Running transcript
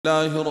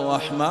الله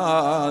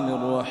الرحمن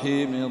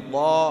الرحيم.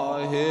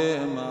 طه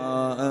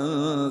ما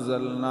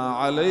أنزلنا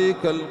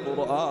عليك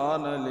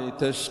القرآن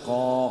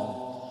لتشقى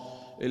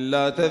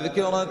إلا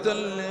تذكرة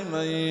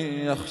لمن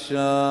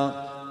يخشى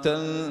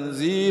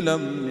تنزيلا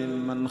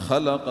ممن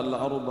خلق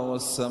الأرض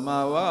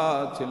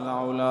والسماوات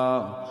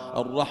العلى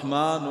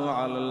الرحمن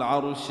على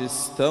العرش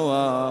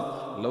استوى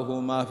له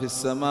ما في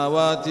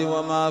السماوات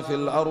وما في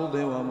الأرض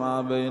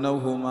وما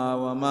بينهما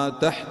وما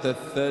تحت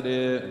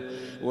الثرى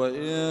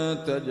وإن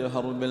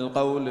تجهر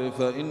بالقول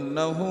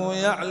فإنه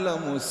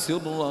يعلم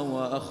السر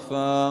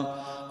وأخفى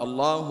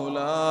الله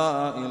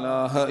لا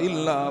إله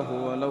إلا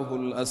هو له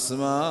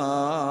الأسماء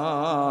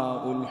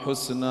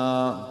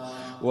الحسنى.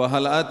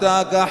 وهل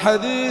أتاك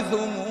حديث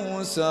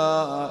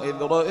موسى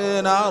إذ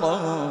رأى نارا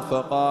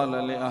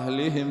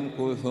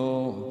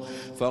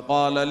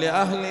فقال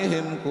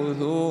لأهلهم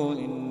كثوا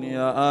إني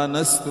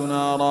آنست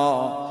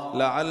نارا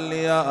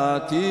لعلي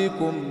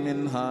آتيكم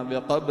منها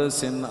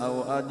بقبس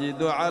أو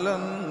أجد على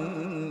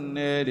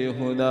النار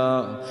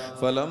هدى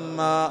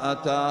فلما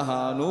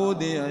أتاها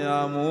نودي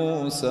يا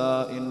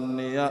موسى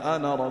إني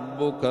أنا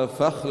ربك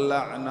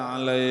فاخلع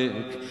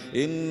عليك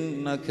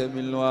إنك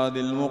بالوادي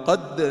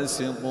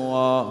المقدس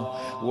طوى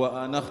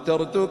وأنا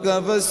اخترتك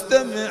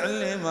فاستمع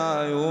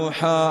لما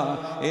يوحى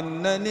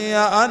إنني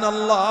أنا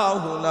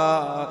الله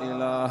لا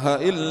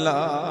إله إلا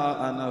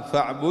أنا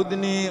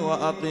فاعبدني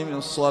وأقم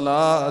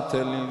الصلاة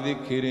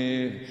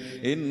لذكري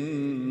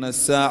إن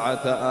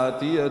الساعة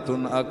آتية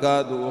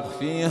أكاد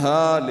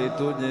أخفيها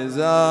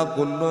لتجزى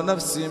كل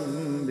نفس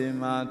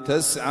بما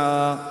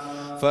تسعى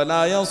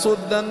فلا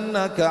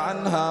يصدنك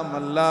عنها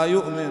من لا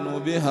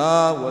يؤمن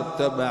بها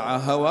واتبع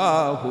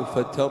هواه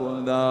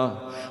فتردى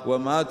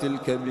وما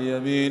تلك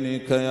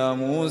بيمينك يا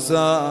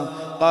موسى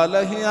قال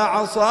هي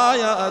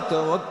عصاي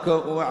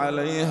أتوكأ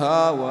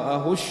عليها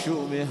وأهش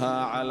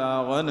بها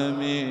على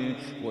غنمي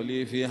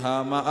ولي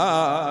فيها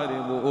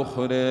مآرب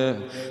أخرى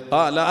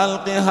قال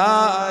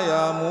ألقها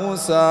يا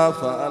موسى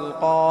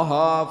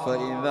فألقاها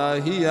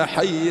فإذا هي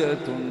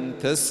حية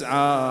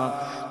تسعى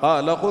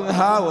قال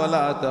خذها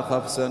ولا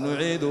تخف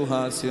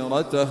سنعيدها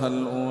سيرتها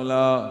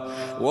الأولى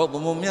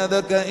واضمم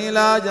يدك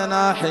إلى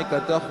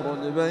جناحك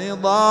تخرج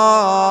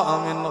بيضاء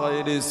من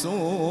غير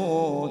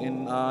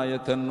سوء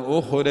آية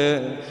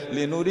أخرى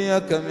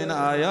لنريك من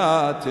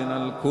آياتنا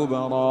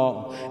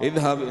الكبرى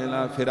اذهب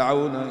إلى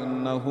فرعون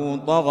إنه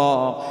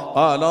طغى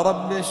قال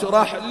رب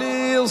اشرح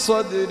لي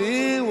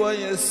صدري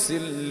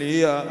ويسر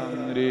لي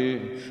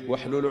أمري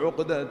واحلل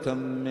عقدة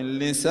من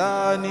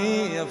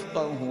لساني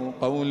يفقه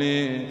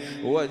قولي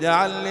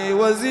واجعل لي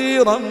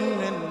وزيرا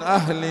من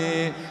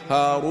أهلي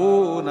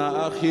هارون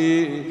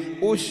أخي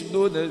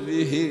أشدد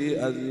به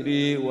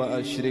أزري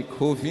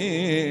وأشركه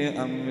في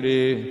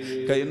أمري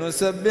كي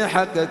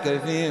نسبحك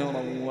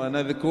كثيرا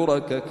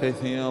ونذكرك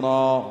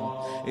كثيرا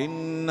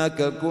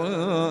إنك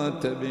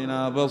كنت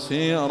بنا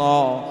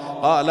بصيرا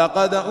قال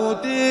قد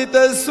أوتيت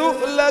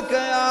سؤلك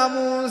يا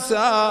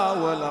موسى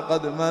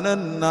ولقد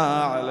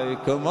مننا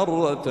عليك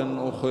مرة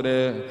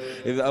أخرى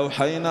إذ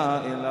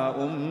أوحينا إلى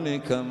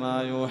أمك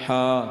ما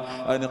يوحى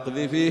أن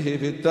اقذفيه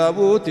في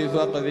التابوت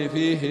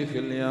فاقذفيه في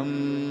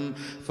اليم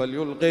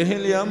فليلقه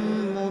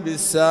اليم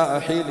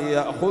بالساحل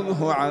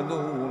يأخذه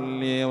عدو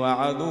لي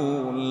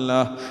وعدو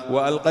له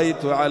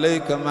وألقيت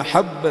عليك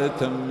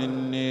محبة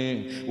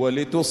مني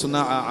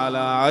ولتصنع على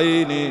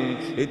عيني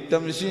إذ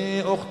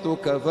تمشي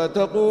أختك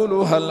فتقول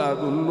هل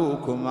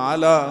أدلكم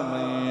على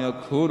من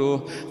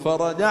يكفله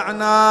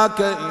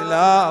فرجعناك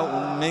إلى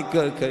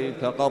أمك كي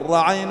تقر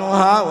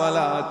عينها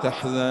ولا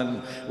تحزن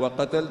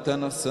وقتلت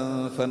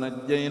نفسا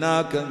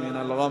فنجيناك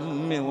من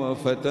الغم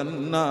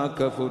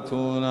وفتناك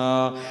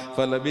فتونا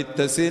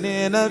فلبثت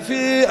سنين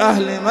في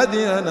أهل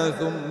مدين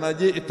ثم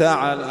جئت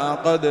على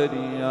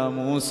قدري يا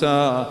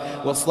موسى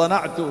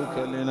واصطنعتك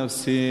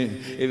لنفسي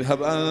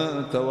اذهب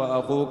أنت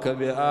وأخوك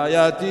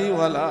بآياتي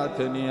ولا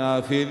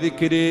تنيا في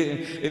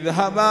ذكري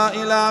اذهبا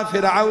إلى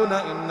فرعون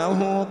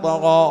إنه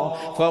طغى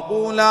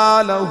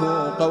فقولا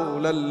له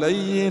قولا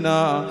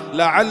لينا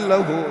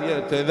لعله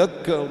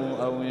يتذكر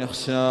أو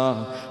يخشى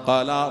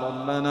قالا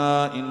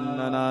ربنا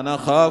إننا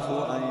نخاف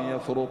أن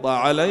يفرط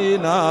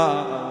علينا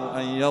أو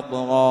أن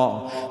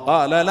يطغى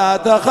قال لا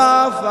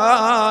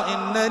تخافا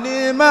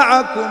إنني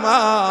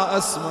معكما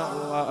أسمع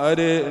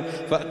وأرى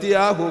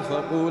فأتياه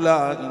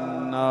فقولا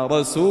إنا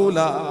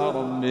رسولا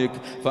ربك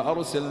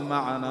فأرسل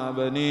معنا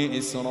بني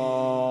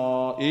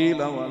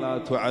إسرائيل ولا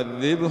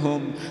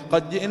تعذبهم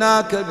قد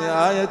جئناك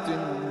بآية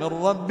من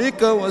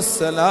ربك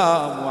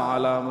والسلام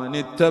على من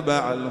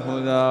اتبع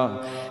الهدى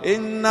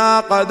إنا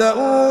قد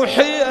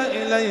أوحي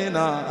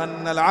إلينا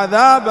أن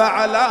العذاب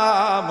على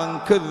من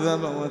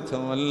كذب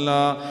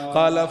وتولى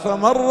قال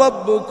فمن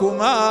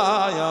ربكما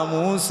يا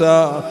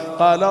موسى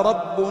قال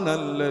ربنا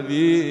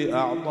الذي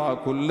أعطى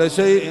كل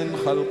شيء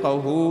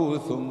خلقه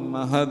ثم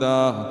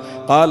هدى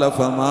قال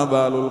فما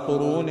بال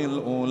القرون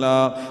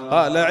الأولى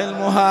قال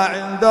علمها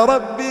عند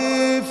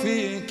ربي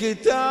في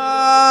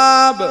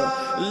كتاب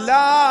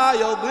لا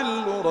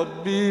يضل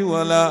ربي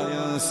ولا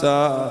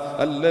ينسى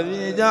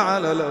الذي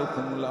جعل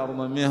لكم الأرض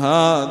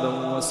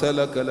مهادا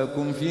وسلك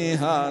لكم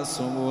فيها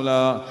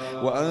سبلا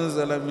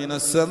وأنزل من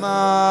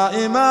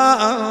السماء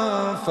ماء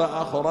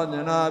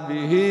فأخرجنا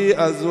به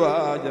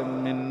أزواجا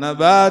من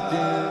نبات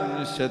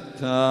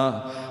شتى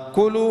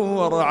كلوا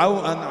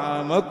وارعوا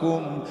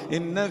أنعامكم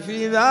إن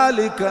في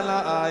ذلك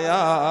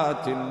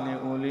لآيات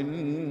لأولي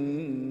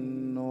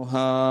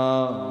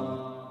النهى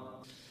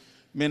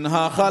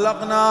منها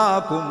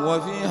خلقناكم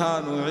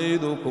وفيها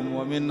نعيدكم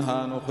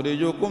ومنها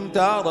نخرجكم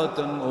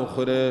تارة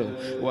أخرى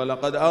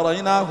ولقد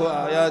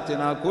أريناه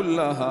آياتنا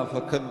كلها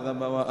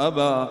فكذب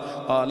وأبى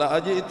قال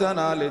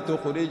أجئتنا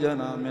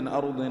لتخرجنا من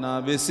أرضنا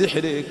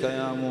بسحرك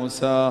يا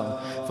موسى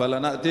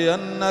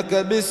فلنأتينك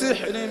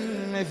بسحر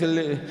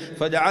مثله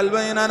فاجعل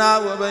بيننا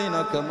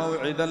وبينك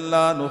موعدا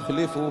لا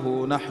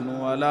نخلفه نحن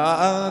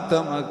ولا أنت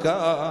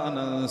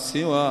مكانا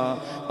سوى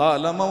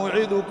قال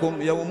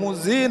موعدكم يوم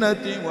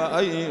الزينة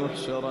وأن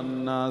يحشر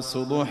الناس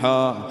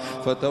ضحى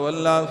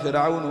فتولى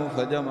فرعون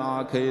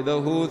فجمع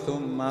كيده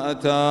ثم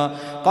أتى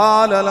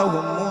قال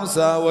لهم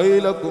موسى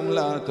ويلكم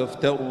لا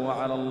تفتروا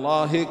على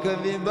الله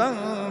كذبا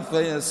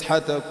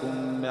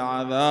فيسحتكم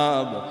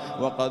بعذاب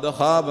وقد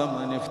خاب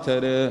من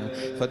افترى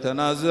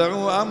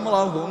فتنازعوا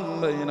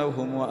أمرهم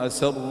بينهم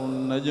وأسروا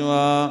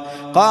النجوى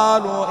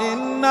قالوا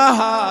إن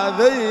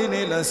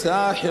هذين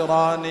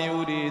لساحران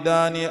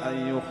يريدان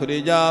أن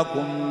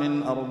يخرجاكم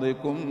من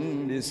أرضكم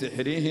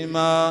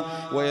بسحرهما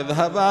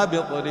ويذهبا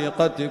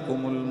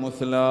بطريقتكم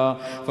المثلى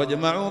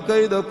فاجمعوا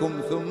كيدكم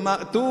ثم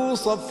أتوا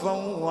صفا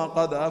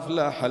وقد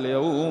أفلح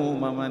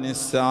اليوم من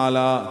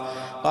استعلى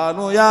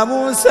قالوا يا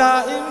موسى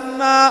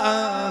إما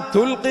أن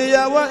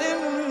تلقي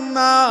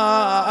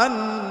وإما أن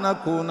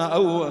نكون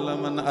أول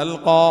من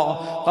ألقى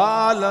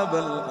قال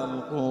بل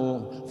ألقوا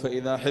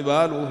فإذا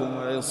حبالهم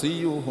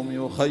وعصيهم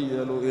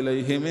يخيل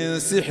إليه من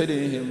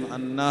سحرهم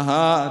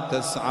أنها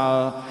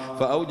تسعى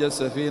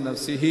فأوجس في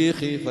نفسه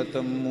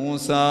خيفة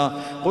موسى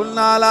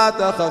قلنا لا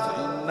تخف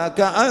إنك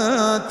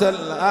أنت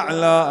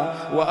الأعلى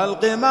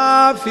وألق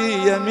ما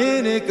في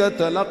يمينك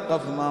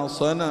تلقف ما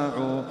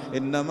صنعوا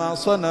إنما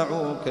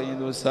صنعوا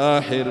كيد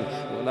ساحر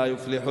ولا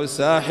يفلح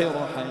الساحر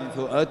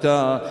حيث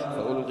أتى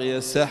فألقي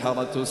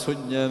السحرة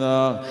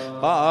سجدا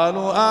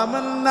قالوا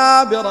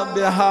آمنا برب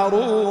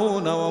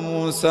هارون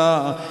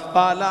وموسى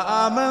قال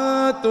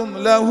آمنتم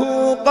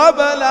له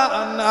قبل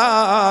أن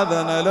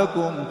آذن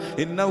لكم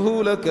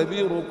إنه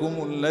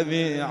لكبيركم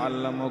الذي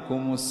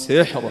علمكم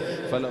السحر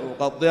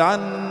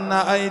فلأقطعن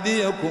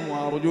أيديكم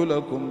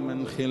وأرجلكم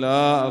من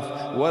خلاف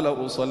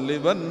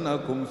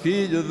ولأصلبنكم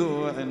في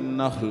جذوع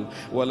النخل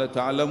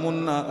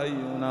ولتعلمن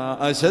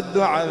أينا أشد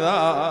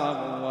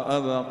عذابا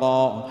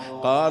وأبقى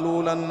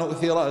قالوا لن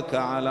نؤثرك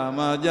على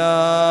ما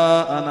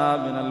جاءنا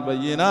من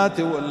البينات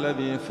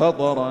والذي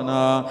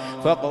فطرنا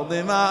فاقض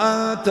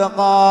ما أنت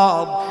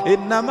قاض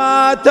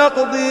إنما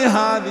تقضي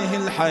هذه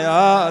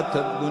الحياة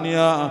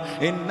الدنيا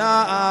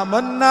إنا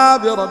آمنا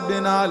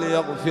بربنا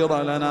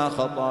ليغفر لنا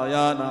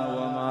خطايانا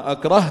وما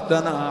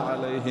أكرهتنا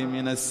عليه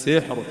من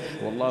السحر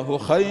والله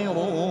خير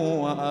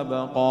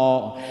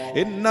وأبقى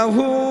إنه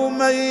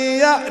من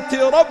يأت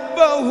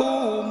ربه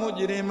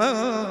مجرما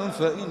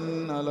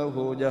فإن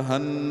له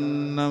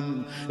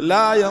جهنم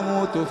لا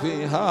يموت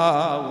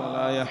فيها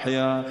ولا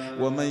يحيا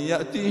ومن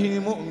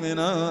يأته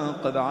مؤمنا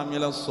قد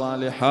عمل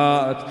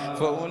الصالحات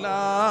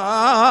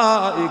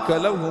فأولئك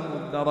لهم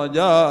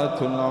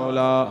الدرجات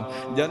العلى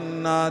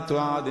جنات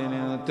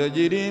عدن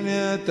تجري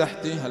من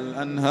تحتها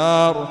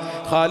الأنهار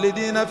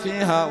خالدين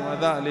فيها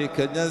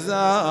وذلك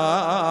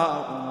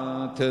جزاء من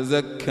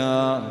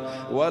تزكى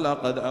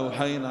ولقد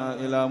أوحينا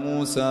إلى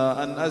موسى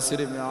أن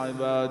أسر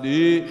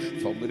بعبادي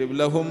فاضرب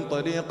لهم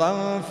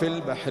طريقا في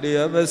البحر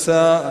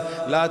يبسا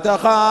لا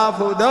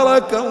تخاف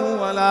دركا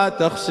ولا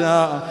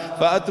تخشى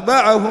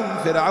فأتبعهم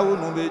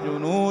فرعون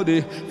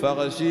بجنوده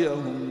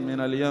فغشيهم من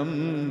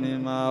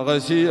اليم ما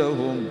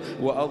غشيهم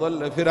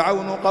وأضل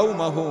فرعون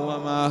قومه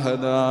وما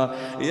هدى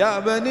يا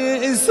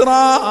بني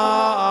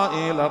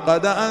إسرائيل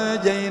قد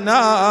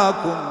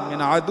أنجيناكم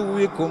من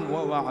عدوكم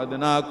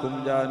ووعدناكم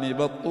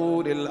جانب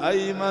الطور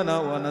الأيمن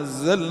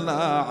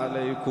ونزلنا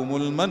عليكم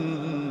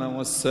المن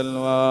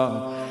والسلوى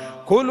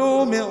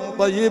كلوا من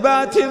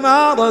طيبات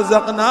ما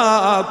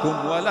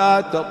رزقناكم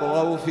ولا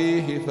تطغوا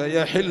فيه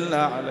فيحل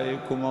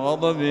عليكم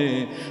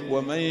غضبي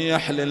ومن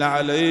يحلل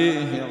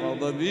عليه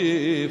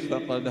غضبي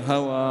فقد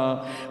هوى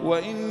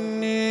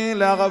وإني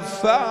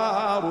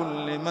لغفار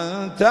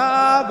لمن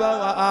تاب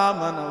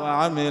وآمن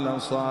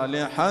وعمل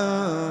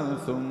صالحا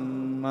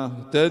ثم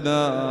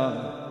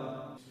اهتدى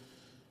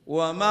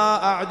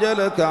وما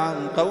أعجلك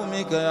عن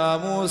قومك يا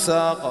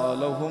موسى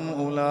قال هم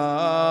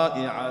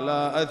أولئك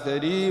على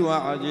أثري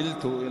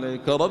وعجلت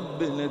إليك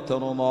رب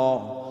لترضى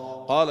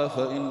قال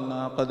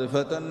فإنا قد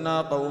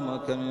فتنا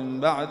قومك من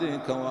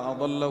بعدك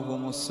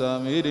وأضلهم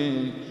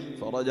السامري.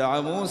 فرجع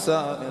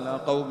موسى إلى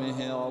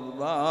قومه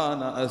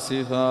غضبان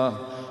أسفا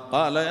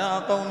قال يا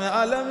قوم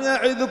ألم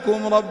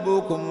يعدكم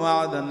ربكم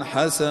وعدا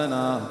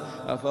حسنا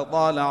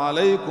أفطال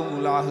عليكم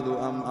العهد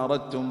أم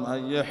أردتم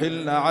أن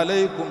يحل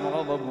عليكم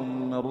غضب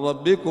من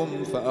ربكم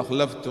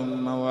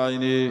فأخلفتم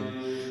موعدي.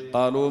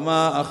 قالوا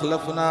ما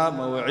أخلفنا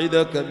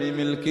موعدك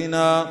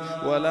بملكنا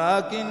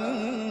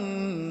ولكننا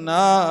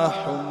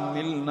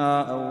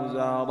حملنا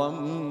أوزارا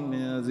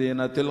من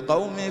زينة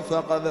القوم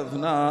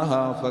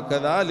فقذفناها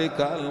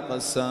فكذلك ألقى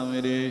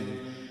السامري.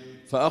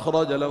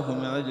 فأخرج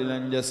لهم عجلا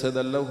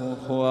جسدا له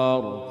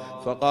خوار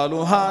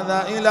فقالوا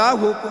هذا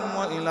إلهكم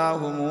وإله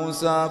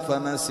موسى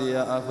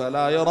فنسي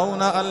أفلا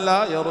يرون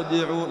ألا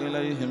يرجع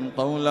إليهم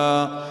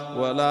قولا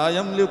ولا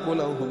يملك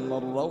لهم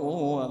ضرا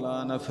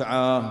ولا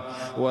نفعا.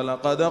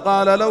 ولقد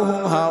قال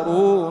لهم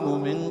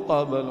هارون من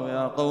قبل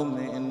يا قوم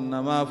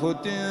إنما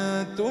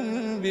فتنتم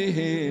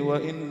به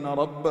وإن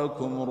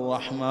ربكم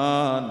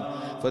الرحمن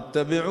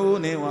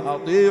فاتبعوني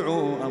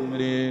وأطيعوا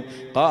أمري.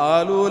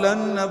 قالوا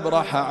لن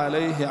نبرح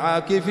عليه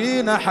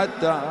عاكفين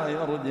حتى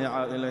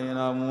يرجع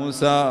إلينا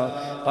موسى.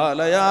 قال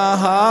يا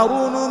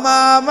هارون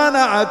ما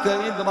منعك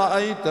إذ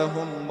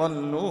رأيتهم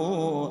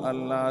ضلوا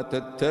ألا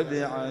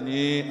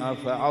تتبعني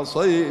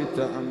أفعصيت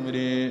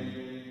أمري.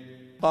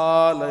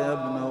 قال يا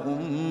ابن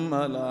أم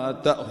لا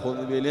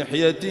تأخذ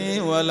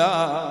بلحيتي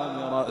ولا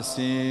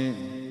برأسي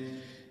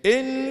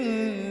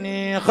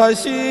إني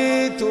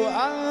خشيت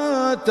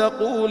أن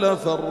تقول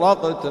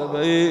فرقت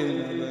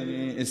بين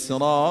بني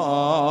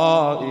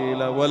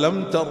إسرائيل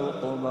ولم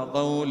ترقب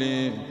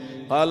قولي.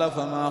 قال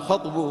فما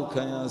خطبك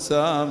يا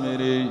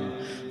سامري؟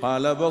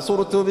 قال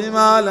بصرت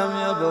بما لم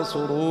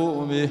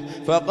يبصروا به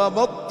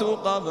فقبضت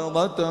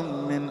قبضة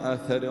من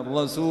أثر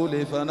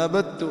الرسول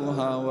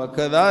فنبتها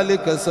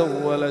وكذلك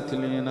سولت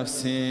لي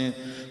نفسي.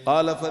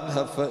 قال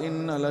فاذهب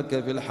فإن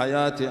لك في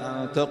الحياة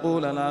أن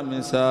تقول لا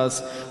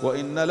مساس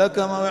وإن لك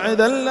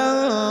موعدا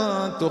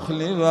لن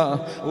تخلفه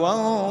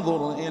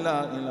وانظر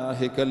إلى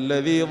إلهك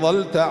الذي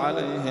ظلت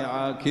عليه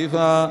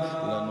عاكفا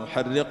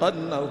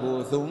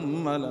لنحرقنه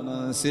ثم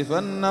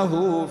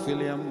لننسفنه في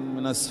اليم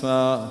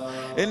نسفا.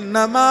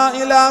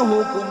 إنما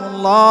إلهكم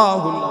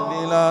الله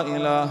الذي لا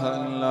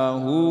إله إلا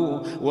هو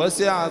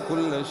وسع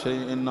كل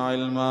شيء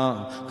علما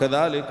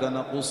كذلك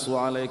نقص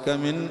عليك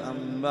من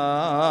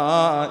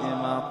أنباء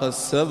ما قد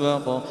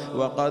سبق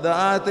وقد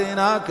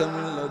آتيناك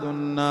من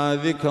لدنا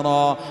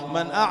ذكرا.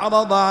 من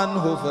أعرض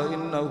عنه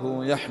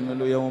فإنه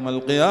يحمل يوم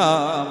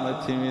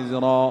القيامة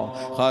وزرا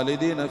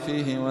خالدين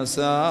فيه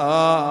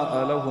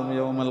وساء لهم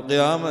يوم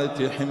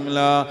القيامة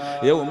حملا.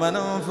 يوم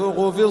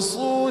ننفخ في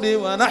الصور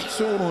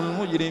ونحشر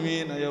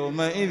المجرمين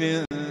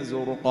يومئذ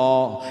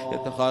زرقا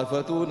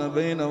يتخافتون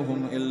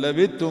بينهم إن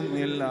لبثتم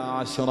إلا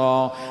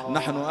عشرا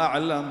نحن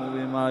أعلم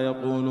بما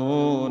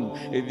يقولون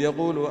إذ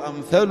يقول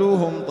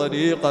أمثلهم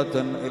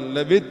طريقة إن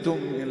لبثتم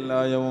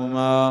إلا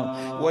يوما.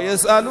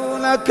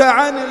 ويسألونك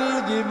عن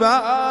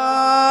الجبال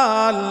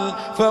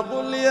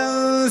فقل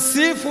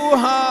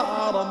ينسفها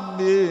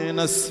ربي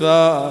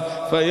نسفا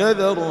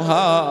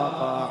فيذرها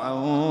قاعا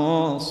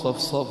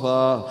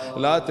صفصفا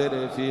لا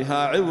ترى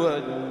فيها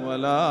عوجا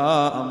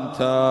ولا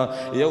أمتا.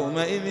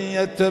 يومئذ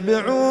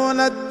يتبعون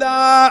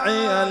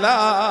الداعي لا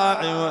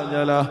عوج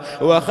له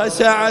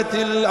وخشعت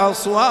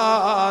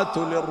الأصوات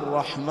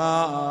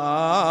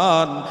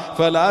للرحمن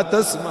فلا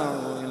تسمع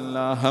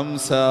إلا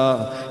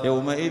همسا.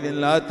 يومئذ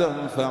لا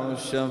تنفع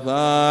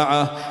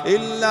الشفاعة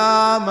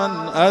إلا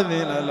من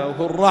أذن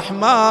له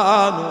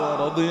الرحمن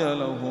ورضي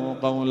له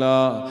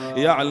قولا.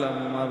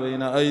 يعلم ما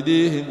بين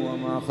أيديهم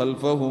وما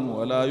خلفهم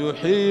ولا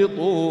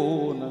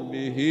يحيطون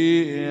به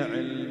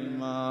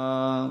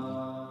علما.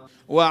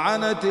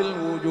 وعنت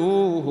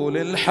الوجوه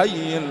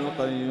للحي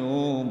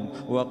القيوم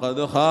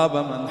وقد خاب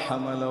من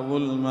حمل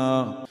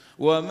ظلما.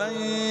 ومن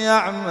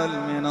يعمل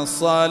من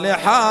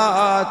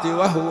الصالحات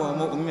وهو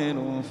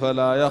مؤمن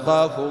فلا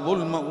يخاف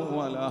ظلما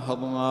ولا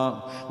هضما.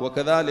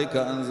 وكذلك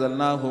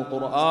أنزلناه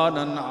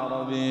قرآنا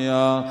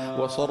عربيا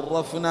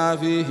وصرفنا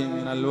فيه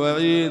من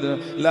الوعيد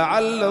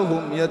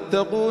لعلهم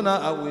يتقون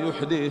أو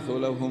يحدث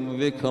لهم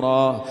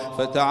ذكرا.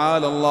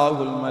 فتعالى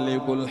الله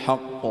الملك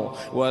الحق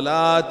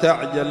ولا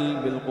تعجل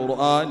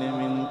بالقرآن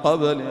من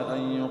قبل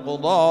أن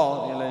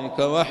يقضى إليك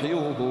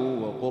وحيه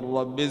وقل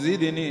رب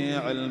زدني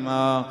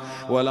علما.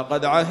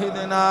 ولقد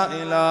عهدنا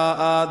إلى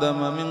آدم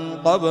من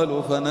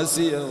قبل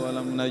فنسي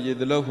ولم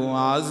نجد له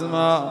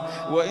عزما.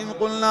 وإذ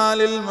قلنا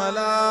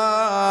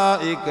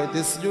للملائكة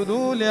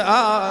اسجدوا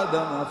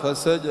لآدم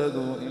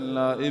فسجدوا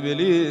إلا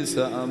إبليس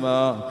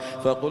أبى.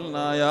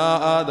 فقلنا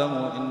يا آدم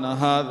إن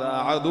هذا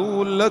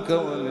عدو لك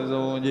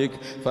ولزوجك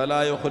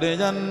فلا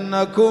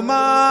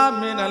يخرجنكما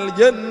من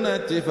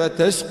الجنة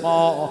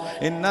فتشقى.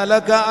 إن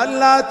لك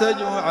ألا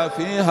تجوع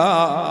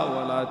فيها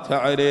ولا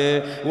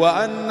تعري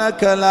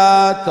وأنك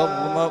لا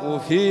تظمأ تظمأ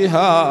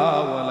فيها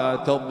ولا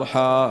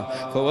تضحى.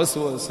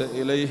 فوسوس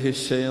إليه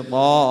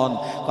الشيطان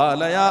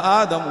قال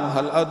يا آدم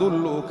هل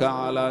أدلك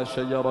على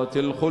شجرة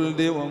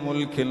الخلد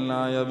وملك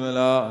لا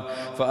يبلى.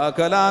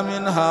 فأكلا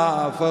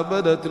منها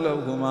فبدت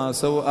لهما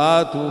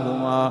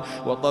سوآتهما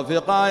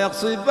وطفقا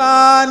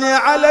يخصفان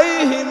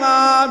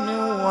عليهما من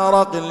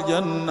ورق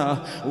الجنة.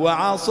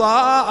 وعصى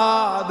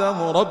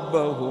آدم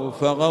ربه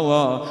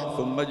فغوى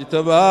ثم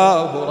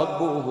اجتباه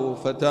ربه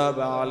فتاب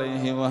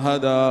عليه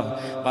وهدى.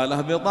 قال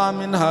اهبطا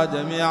منها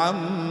جميعا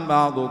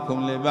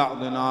بعضكم لبعض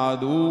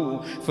عدو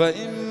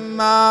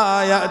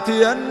فإما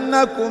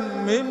يأتينكم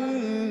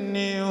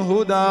مني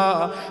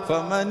هدى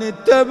فمن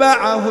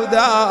اتبع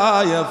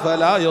هداي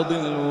فلا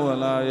يضل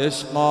ولا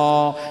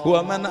يشقى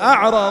ومن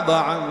أعرض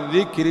عن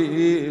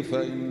ذكري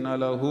فإن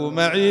له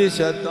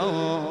معيشة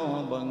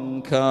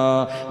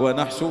ضنكا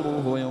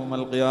ونحشره يوم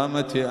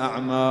القيامة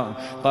أعمى.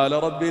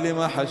 قال رب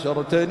لم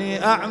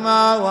حشرتني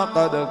أعمى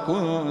وقد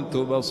كنت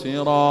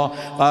بصيرا.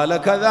 قال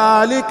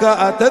كذلك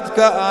أتتك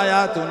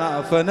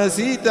آياتنا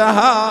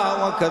فنسيتها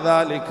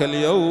وكذلك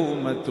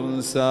اليوم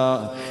تنسى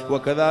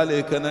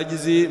وكذلك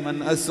نجزي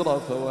من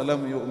أسرف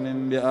ولم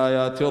يؤمن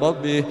بآيات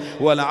ربه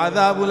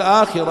ولعذاب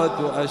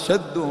الآخرة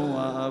أشد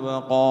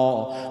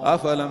وأبقى.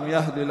 أفلم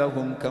يهد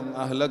لهم كم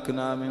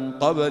أهلكنا من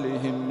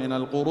قبلهم من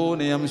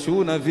القرون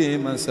يمشون في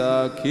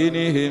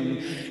مساكنهم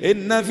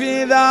إن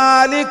في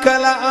ذلك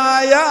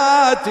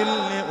لآيات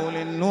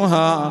لأولي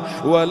النهى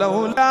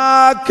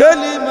ولولا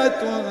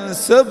كلمة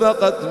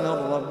سبقت من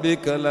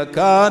ربك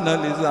لكان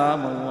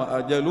لزاما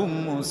وأجل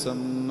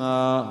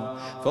مسمى.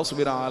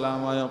 فاصبر على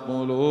ما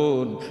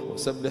يقولون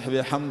وسبح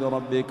بحمد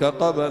ربك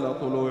قبل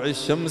طلوع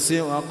الشمس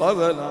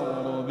وقبل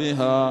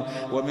غروبها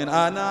ومن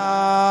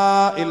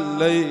آناء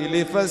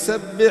الليل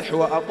فسبح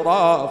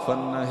وأطراف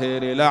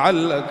النهر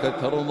لعلك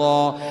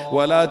ترضى.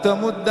 ولا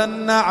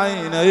تمدن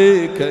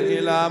عينيك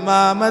إلى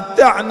ما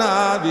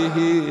متعنا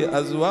به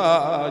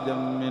أزواجا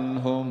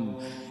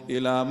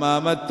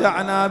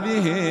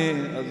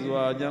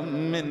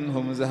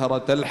منهم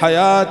زهرة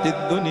الحياة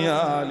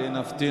الدنيا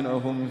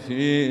لنفتنهم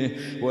فيه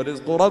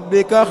ورزق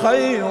ربك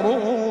خير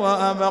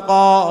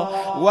وأبقى.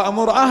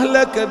 وأمر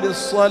أهلك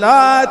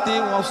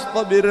بالصلاة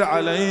واصطبر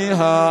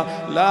عليها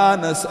لا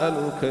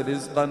نسألك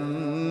رزقا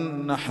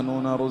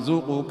نحن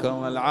نرزقك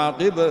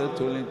والعاقبة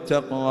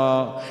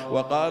للتقوى.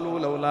 وقالوا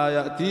لولا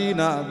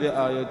يأتينا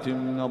بآية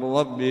من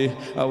ربه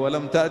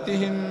أولم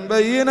تأتهم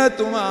بينة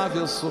ما في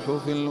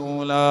الصحف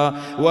الأولى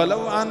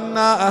ولو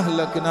أنا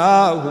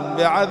أهلكناهم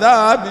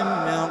بعذاب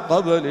من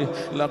قبله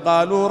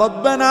لقالوا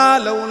ربنا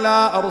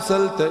لولا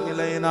أرسلت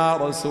إلينا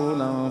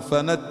رسولا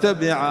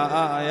فنتبع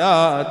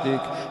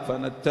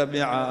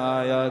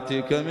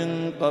آياتك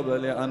من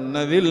قبل أن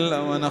نذل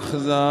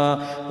ونخزى.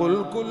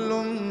 قل كل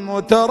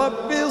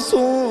متربص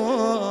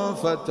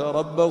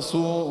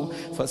فتربصوا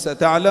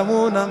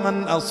فستعلمون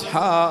من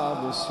أصحاب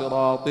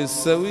الصراط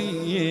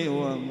السوي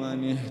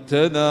ومن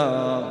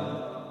اهتدى.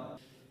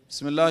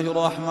 بسم الله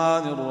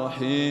الرحمن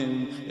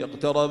الرحيم.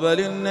 اقترب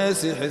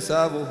للناس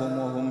حسابهم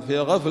وهم في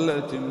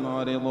غفلة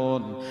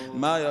معرضون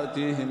ما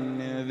يأتيهم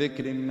من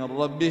ذكر من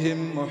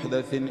ربهم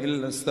محدث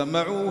إلا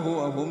استمعوه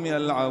وهم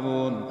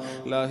يلعبون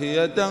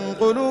لاهية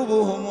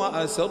قلوبهم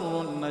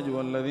وأسروا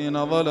النجوى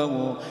الذين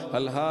ظلموا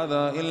هل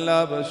هذا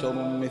إلا بشر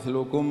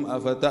مثلكم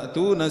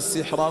أفتأتون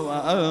السحر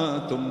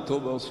وأنتم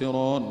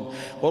تبصرون.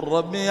 قل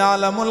ربي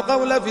يعلم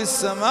القول في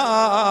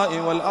السماء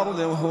والأرض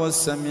وهو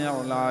السميع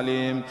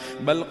العليم.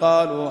 بل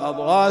قالوا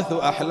أضغاث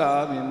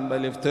أحلام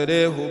بل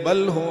افتريه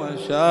بل هو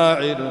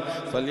شاعر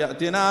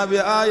فليأتنا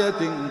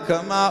بآية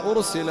كما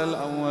أرسل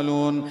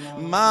الأولون.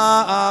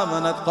 ما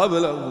آمنت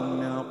قبلهم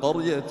من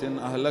قرية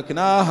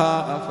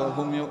أهلكناها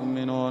أفهم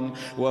يؤمنون.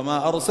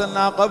 وما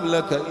أرسلنا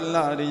قبلك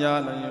إلا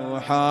رجالا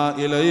يوحى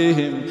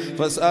إليهم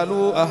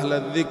فاسألوا أهل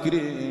الذكر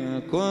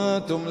إن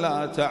كنتم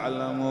لا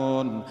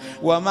تعلمون.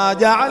 وما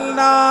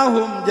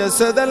جعلناهم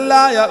جسدا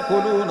لا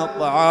يأكلون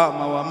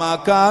الطعام وما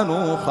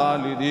كانوا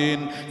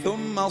خالدين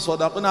ثم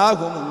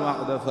صدقناهم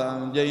الوعد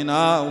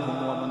فأنجيناهم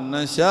ومن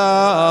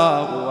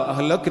نشاء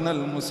وأهلكنا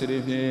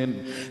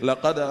المسرفين.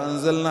 لقد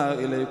أنزلنا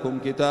إليكم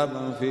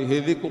كتابا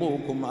فيه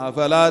ذكركم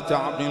أفلا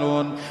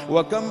تعقلون.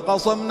 وكم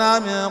قصمنا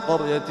من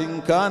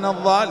قرية كانت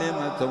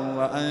ظالمة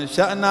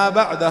وأنشأنا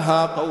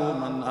بعدها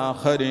قوما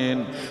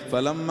آخرين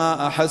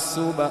فلما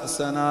أحسوا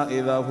بأسنا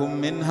إذا هم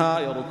منها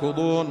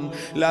يركضون.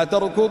 لا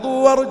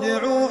تركضوا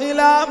وارجعوا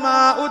إلى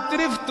ما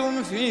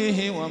أترفتم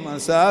فيه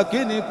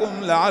ومساكنكم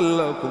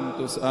لعلكم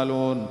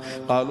تسألون.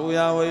 قالوا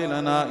يا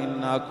ويلنا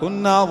إنا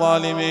كنا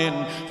ظالمين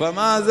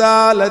فما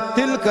زالت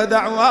تلك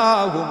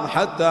دعواهم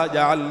حتى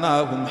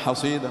جعلناهم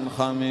حصيدا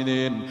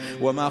خامدين.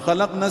 وما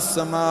خلقنا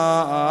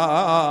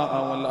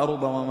السماء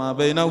والأرض وما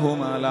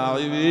بينهما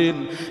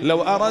لاعبين.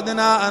 لو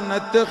أردنا أن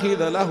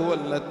نتخذ لهوا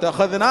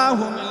لاتخذناه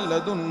من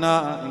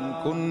لدنا إن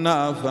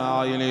كنا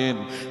فاعلين.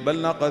 عين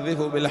بل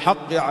نقذف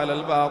بالحق على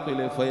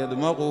الباطل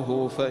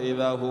فيدمغه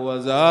فإذا هو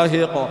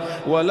زاهق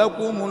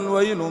ولكم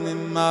الويل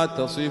مما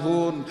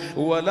تصفون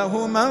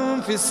وله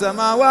من في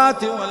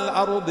السماوات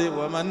والأرض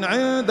ومن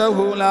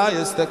عنده لا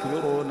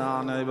يستكبرون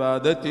عن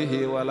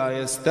عبادته ولا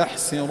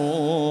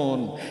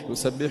يستحسرون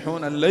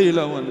يسبحون الليل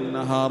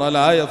والنهار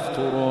لا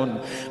يفترون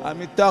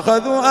أم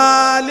اتخذوا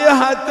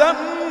آلهة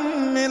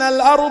من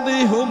الأرض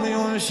هم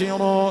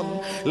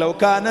ينشرون لو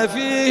كان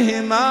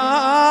فيهما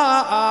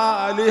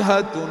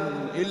آلهة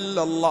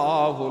إلا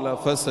الله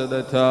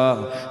لفسدتا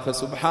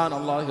فسبحان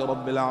الله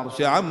رب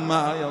العرش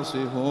عما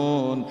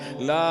يصفون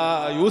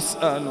لا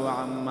يسأل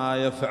عما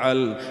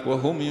يفعل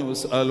وهم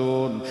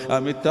يسألون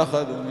أم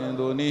اتخذوا من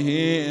دونه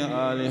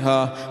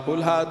آلهة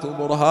قل هاتوا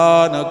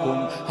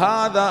برهانكم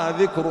هذا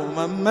ذكر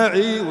من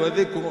معي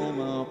وذكر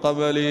من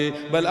قبلي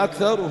بل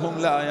أكثرهم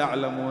لا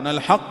يعلمون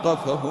الحق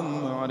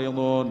فهم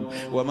معرضون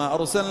وما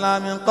أرسلنا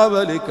من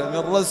قبلك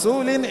من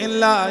رسول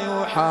إلا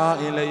يوحى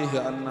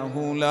إليه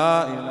أنه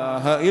لا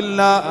إله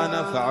إلا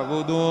أنا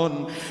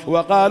فاعبدون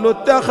وقالوا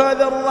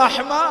اتخذ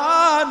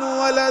الرحمن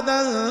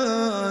ولدا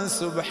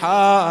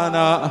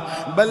سبحانه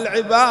بل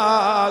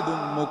عباد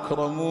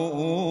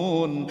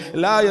مكرمون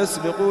لا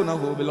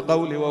يسبقونه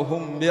بالقول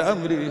وهم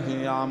بأمره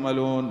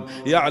يعملون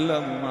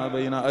يعلم ما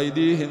بين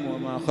أيديهم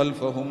وما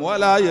خلفهم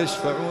ولا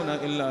يشفعون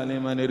إلا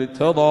لمن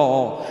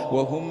ارتضى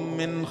وهم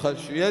من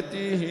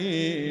خشيته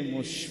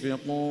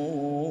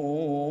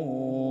مشفقون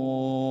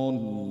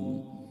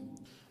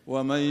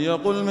ومن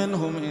يقل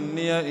منهم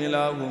إني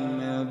إله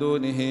من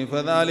دونه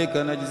فذلك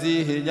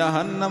نجزيه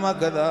جهنم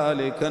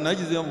كذلك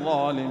نجزي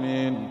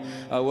الظالمين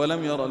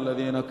أولم يرى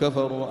الذين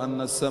كفروا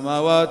أن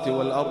السماوات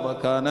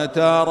والأرض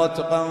كانتا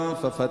رتقا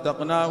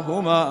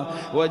ففتقناهما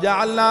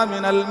وجعلنا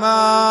من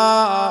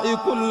الماء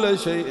كل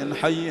شيء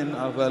حي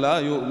أفلا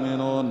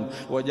يؤمنون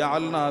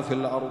وجعلنا في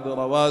الأرض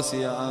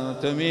رواسي أن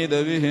تميد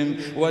بهم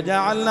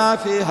وجعلنا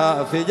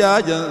فيها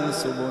فجاجا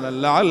سبلا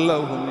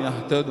لعلهم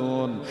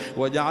يهتدون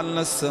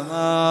وجعلنا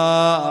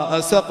السماء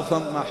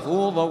سقفا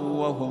محفوظا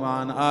وهم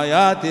عن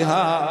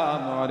آياتها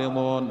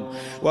معرضون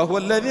وهو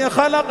الذي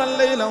خلق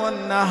الليل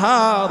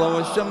والنهار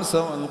والشمس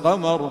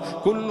والقمر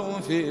كل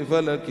في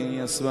فلك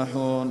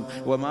يسبحون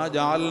وما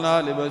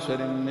جعلنا لبشر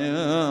من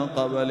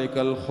قبلك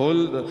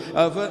الخلد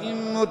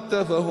أفإن مت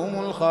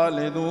فهم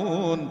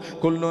الخالدون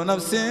كل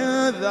نفس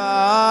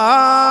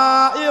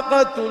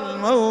ذائقة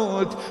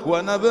الموت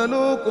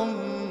ونبلوكم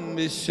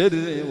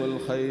بالشر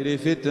والخير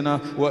فتنة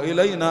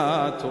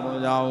وإلينا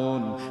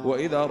ترجعون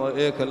وإذا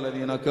رأيك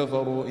الذين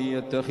كفروا إن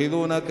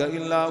يتخذونك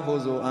إلا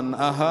هزؤا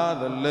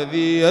أهذا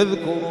الذي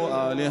يذكر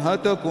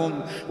آلهتكم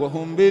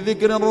وهم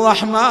بذكر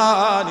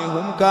الرحمن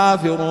هم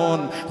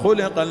كافرون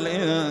خلق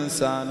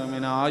الإنسان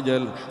من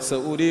عجل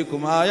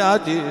سأريكم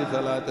آياتي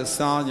فلا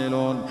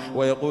تستعجلون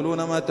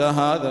ويقولون متى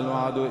هذا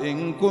الوعد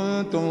إن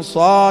كنتم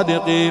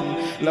صادقين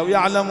لو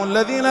يعلم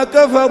الذين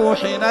كفروا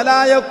حين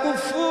لا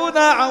يكفون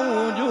عن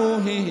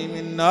وجوههم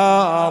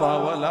النار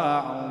ولا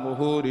عن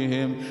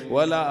ظهورهم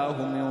ولا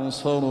هم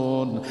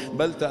ينصرون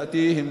بل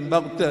تأتيهم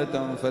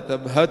بغتة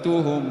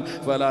فتبهتهم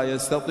فلا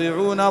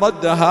يستطيعون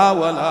ردها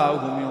ولا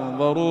هم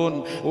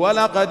ينظرون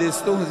ولقد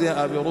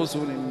استهزئ برسل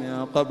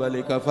من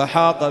قبلك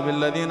فحاق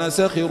بالذين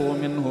سخروا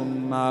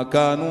منهم ما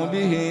كانوا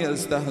به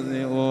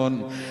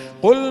يستهزئون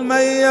قل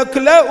من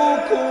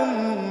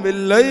يكلؤكم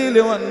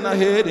بالليل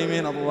والنهار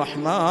من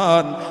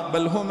الرحمن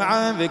بل هم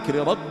عن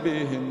ذكر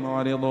ربهم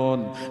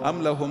معرضون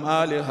أم لهم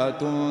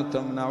آلهة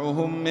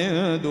تمنعهم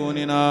من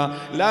دوننا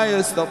لا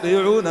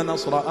يستطيعون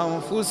نصر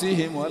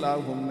أنفسهم ولا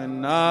هم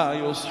منا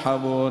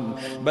يصحبون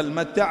بل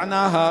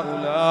متعنا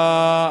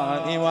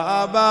هؤلاء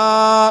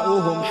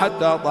وآباؤهم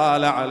حتى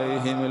طال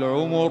عليهم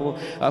العمر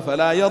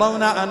أفلا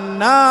يرون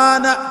أنا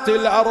نأتي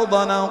الأرض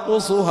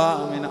ننقصها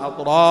من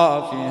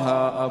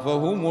أطرافها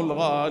أفهم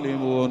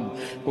الغالبون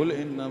قل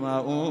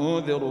إنما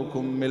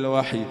أنذركم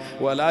بالوحي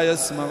ولا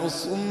يسمع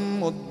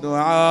الصم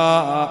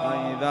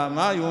الدعاء إذا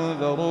ما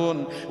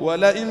ينذرون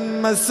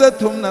ولئن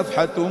مستهم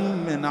نفحة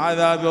من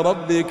عذاب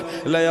ربك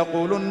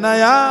ليقولن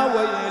يا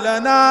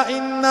ويلنا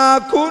إنا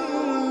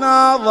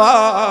كنا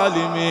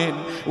ظالمين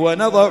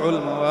ونضع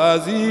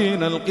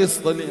الموازين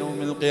القسط ليوم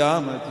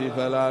القيامة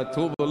فلا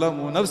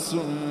تظلم نفس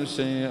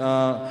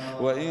شيئا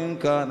وإن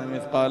كان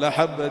مثقال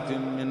حبة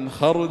من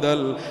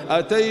خردل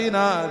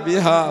أتينا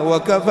بها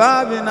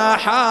وكفى بنا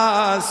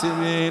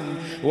حاسبين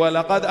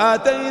ولقد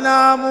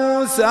آتينا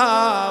موسى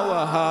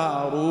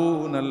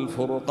وهارون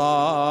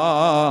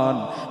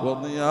الفرقان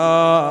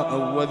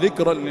وضياء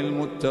وذكرا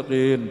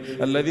للمتقين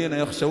الذين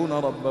يخشون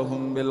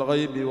ربهم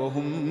بالغيب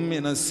وهم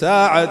من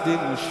الساعة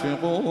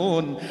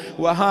مشفقون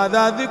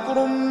وهذا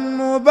ذكر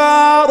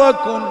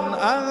مبارك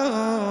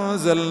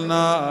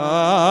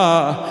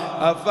أنزلناه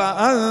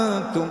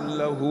أفأنتم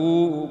له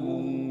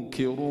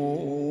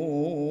منكرون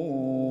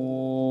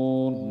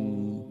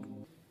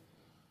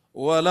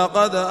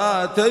ولقد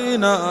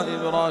آتينا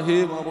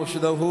إبراهيم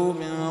رشده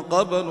من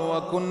قبل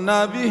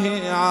وكنا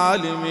به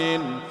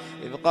عالمين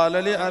إذ قال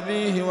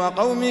لأبيه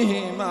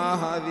وقومه ما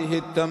هذه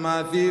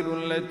التماثيل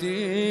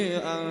التي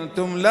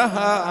أنتم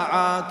لها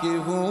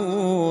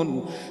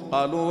عاكفون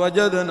قالوا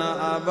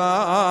وجدنا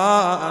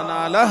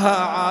آباءنا لها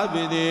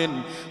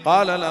عابدين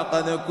قال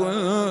لقد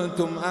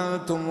كنتم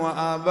أنتم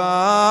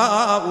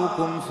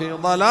وآباؤكم في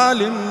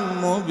ضلال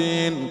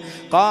مبين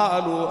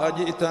قالوا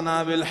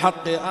أجئتنا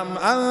بالحق أم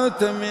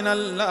أنت من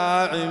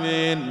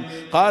اللاعبين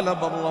قال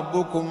بل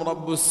ربكم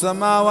رب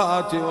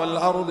السماوات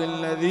والأرض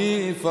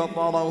الذي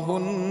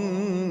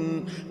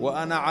فطرهن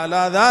وأنا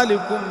على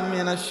ذلكم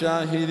من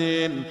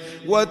الشاهدين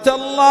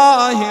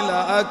وتالله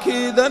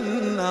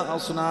لأكيدن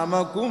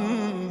أصنامكم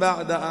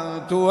بعد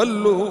أن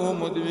تولوا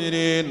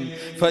مدبرين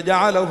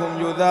فجعلهم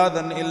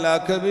جذاذا إلا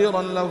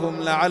كبيرا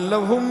لهم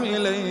لعلهم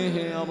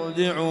إليه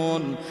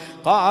يرجعون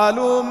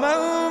قالوا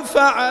من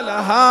فعل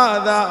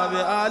هذا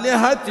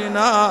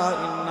بآلهتنا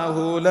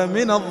إنه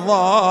لمن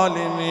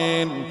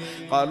الظالمين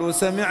قالوا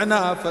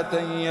سمعنا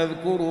فتى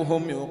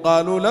يذكرهم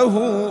يقال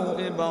له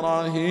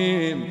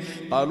إبراهيم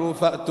قالوا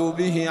فأتوا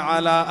به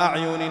على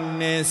أعين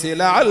الناس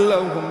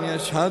لعلهم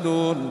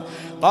يشهدون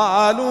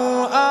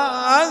قالوا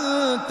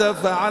أأنت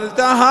فعلت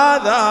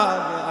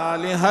هذا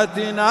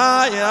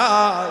بآلهتنا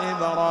يا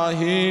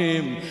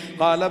إبراهيم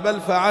قال بل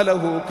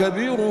فعله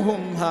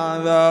كبيرهم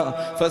هذا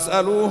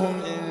فاسألوهم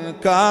إن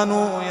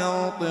كانوا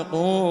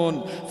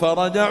ينطقون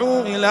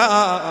فرجعوا إلى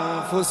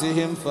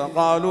أنفسهم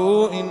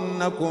فقالوا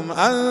إنكم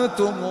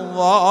أنتم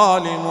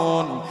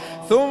الظالمون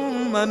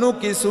ثم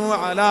نكسوا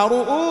على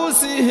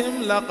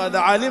رؤوسهم لقد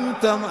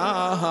علمت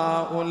ما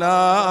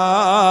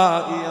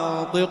هؤلاء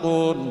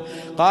ينطقون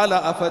قال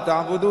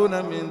أفتعبدون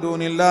من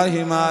دون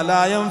الله ما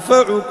لا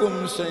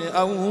ينفعكم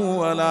شيئا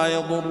ولا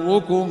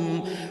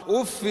يضركم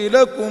أف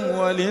لكم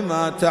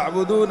ولما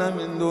تعبدون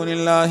من دون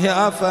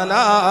الله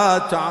أفلا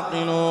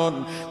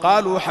تعقلون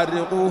قالوا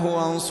حرقوه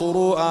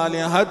وانصروا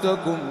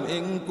آلهتكم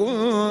إن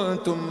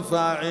كنتم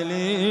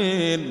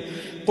فاعلين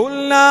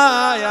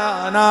قلنا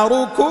يا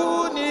نار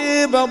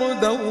كوني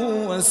بردا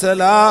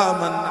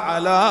وسلاما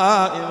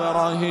على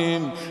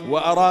إبراهيم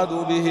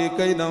وأرادوا به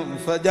كيدا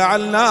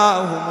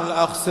فجعلناهم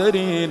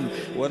الأخسرين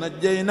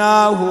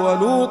ونجيناه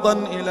ولوطا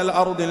إلى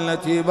الأرض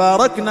التي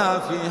باركنا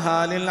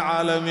فيها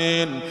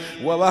للعالمين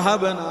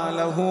ووهبنا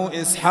له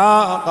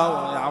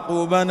إسحاق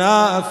ويعقوب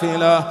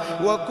نافلة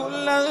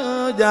وكلا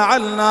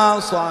جعلنا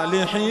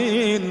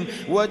صالحين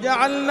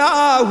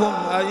وجعلناهم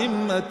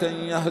أئمة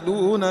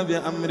يهدون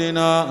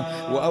بأمرنا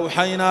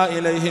وأوحينا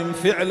إليهم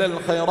فعل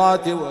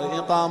الخيرات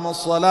وإقام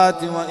الصلاة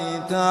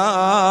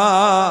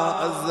وإيتاء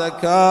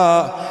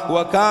الزكاة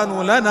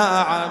وكانوا لنا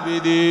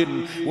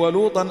عابدين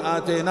ولوطا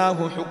آتيناه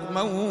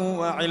حكما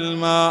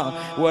وعلما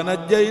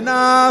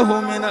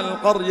ونجيناه من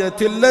القرية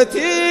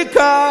التي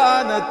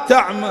كانت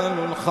تعمل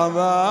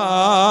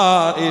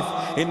الخبائث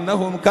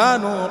إنهم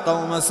كانوا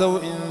قوم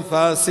سوء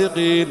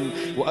فاسقين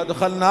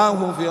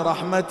وأدخلناه في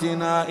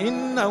رحمتنا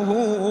إنه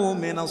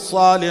من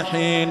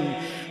الصالحين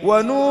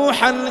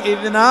ونوحا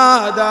إذ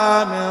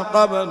نادى من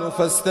قبل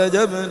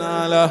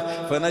فاستجبنا له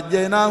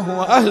فنجيناه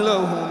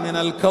وأهله من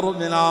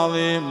الكرب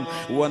العظيم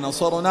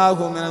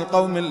ونصرناه من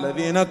القوم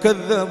الذين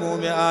كذبوا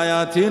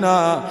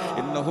بآياتنا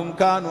إنهم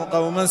كانوا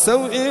قوم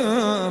سوء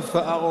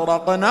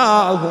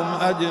فأغرقناهم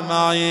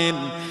أجمعين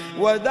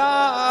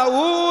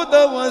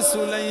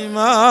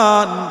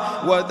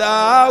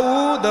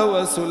وداود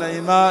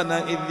وسليمان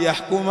إذ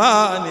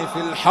يحكمان في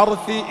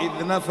الحرث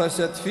إذ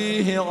نفشت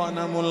فيه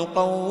غنم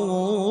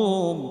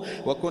القوم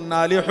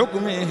وكنا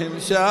لحكمهم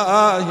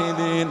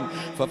شاهدين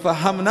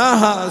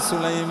ففهمناها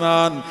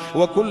سليمان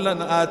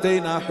وكلا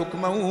آتينا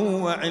حكما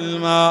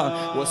وعلما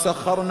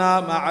وسخرنا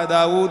مع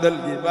داود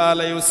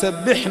الجبال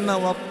يسبحن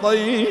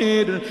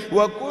والطير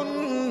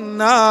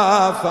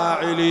وكنا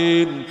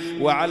فاعلين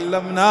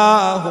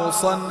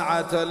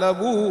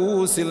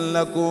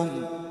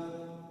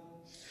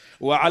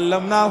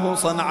وعلمناه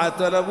صنعة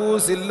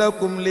لبوس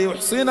لكم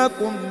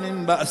ليحصنكم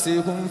من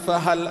بأسهم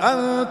فهل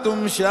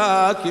أنتم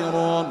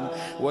شاكرون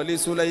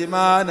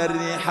ولسليمان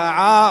الريح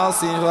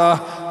عاصفة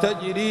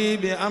تجري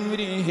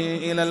بأمره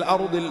إلى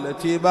الأرض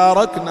التي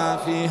باركنا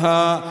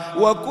فيها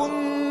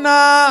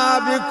وكنا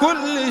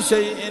بكل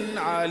شيء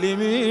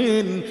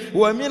عالمين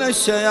ومن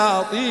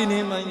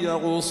الشياطين من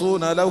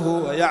يغوصون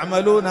له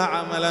ويعملون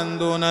عملا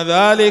دون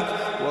ذلك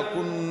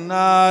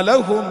وكنا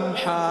لهم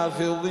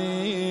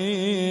حافظين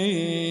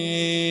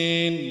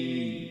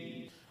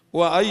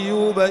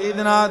وأيوب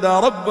إذ نادى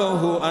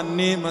ربه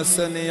أني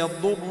مسني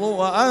الضر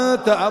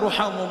وأنت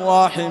أرحم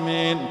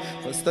الراحمين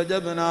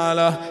فاستجبنا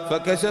له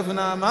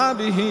فكشفنا ما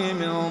به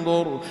من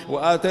ضر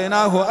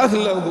وآتيناه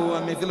أهله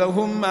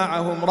ومثلهم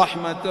معهم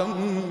رحمة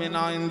من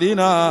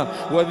عندنا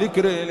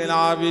وذكر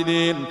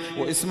للعابدين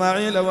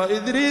وإسماعيل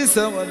وإدريس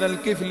وذا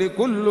الكفل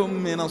كل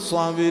من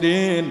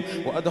الصابرين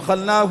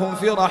وأدخلناهم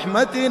في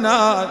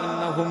رحمتنا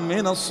إنهم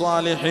من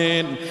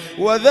الصالحين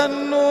وذا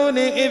النون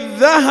إذ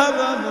ذهب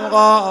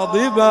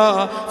مغاضبا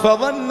كبيرا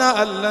فظن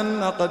أن لن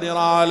نقدر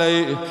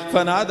عليه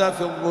فنادى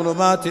في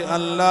الظلمات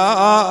أن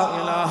لا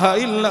إله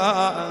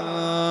إلا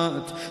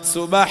أنت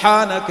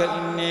سبحانك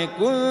إني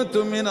كنت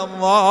من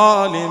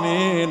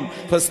الظالمين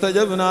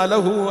فاستجبنا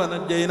له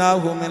ونجيناه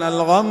من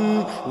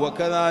الغم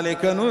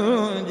وكذلك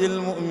ننجي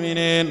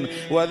المؤمنين.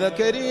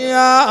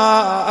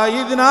 وزكريا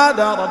إذ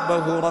نادى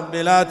ربه رب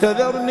لا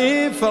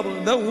تذرني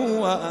فردا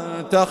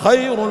وأنت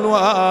خير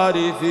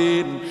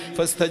الوارثين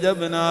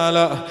فاستجبنا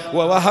له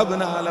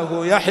ووهبنا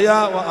له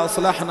يحيى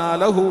وأصلحنا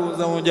له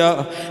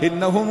زوجا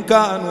إنهم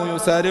كانوا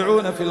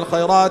يسارعون في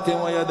الخيرات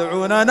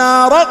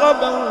ويدعوننا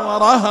رغبا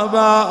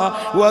ورهبا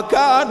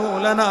وكانوا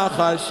لنا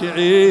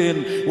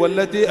خاشعين.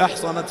 والتي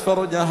أحصنت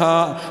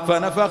فرجها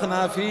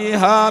فنفخنا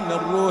فيها من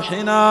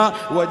روحنا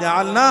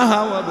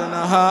وجعلناها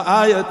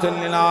وابنها آية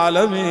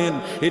للعالمين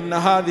إن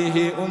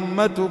هذه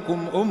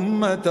أمتكم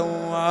أمة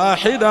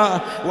واحدة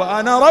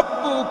وأنا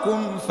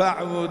ربكم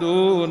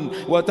فاعبدون.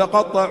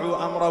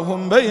 وتقطعوا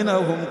أمرهم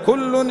بينهم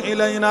كل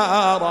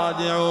إلينا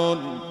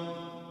راجعون.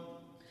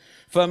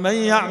 فمن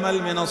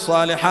يعمل من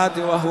الصالحات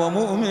وهو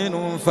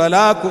مؤمن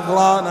فلا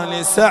كفران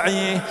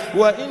لسعيه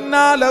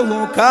وإنا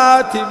له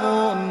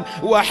كاتبون.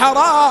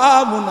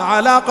 وحرام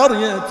على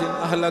قرية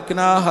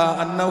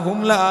أهلكناها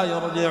أنهم لا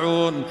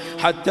يرجعون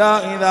حتى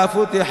إذا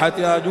فتحت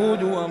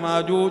ياجوج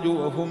وماجوج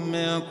وهم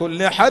من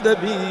كل حدب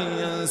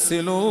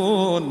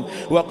ينسلون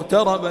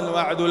واقترب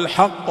الوعد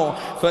الحق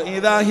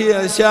فإذا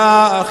هي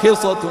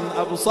شاخصة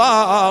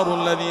أبصار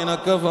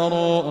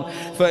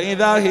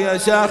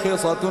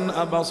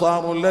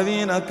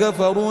الذين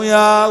كفروا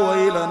يا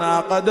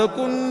ويلنا قد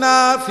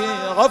كنا في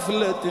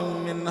غفلة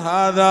من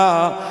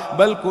هذا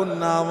بل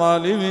كنا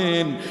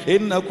ظالمين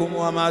إنكم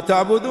وما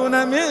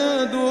تعبدون من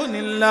دون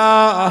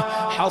الله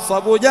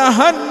حصب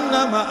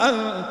جهنم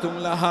أنتم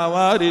لها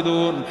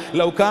واردون.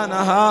 لو كان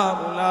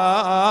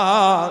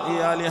هؤلاء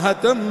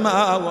آلهة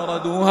ما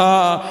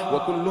وردوها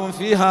وكل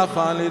فيها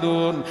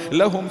خالدون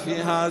لهم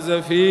فيها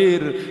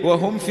زفير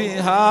وهم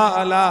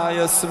فيها لا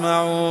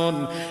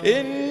يسمعون.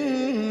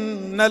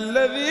 إن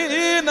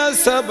الذين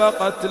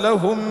سبقت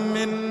لهم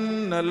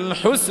منا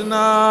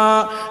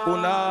الحسنى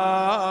أولئك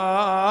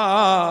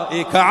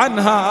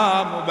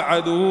عنها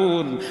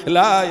مبعدون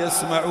لا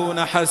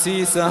يسمعون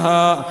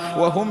حسيسها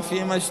وهم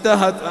فيما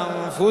اشتهت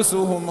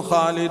أنفسهم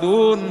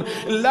خالدون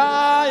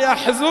لا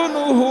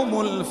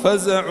يحزنهم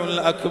الفزع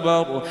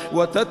الأكبر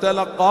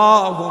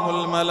وتتلقاهم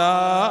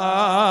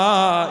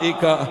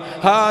الملائكة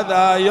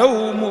هذا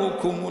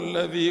يومكم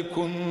الذي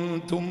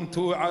كنتم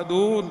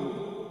توعدون.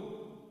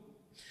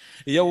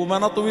 يوم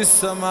نطوي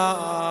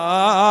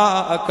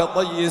السماء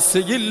كطي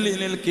السجل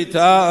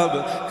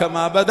للكتاب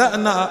كما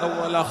بدأنا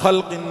أول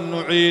خلق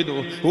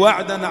نعيده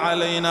وعدا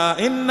علينا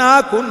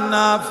إنا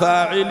كنا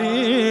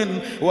فاعلين.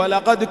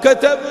 ولقد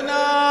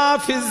كتبنا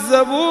في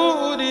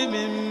الزبور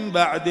من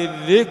بعد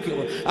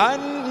الذكر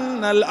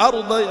أن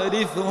الأرض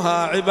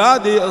يرثها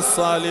عبادي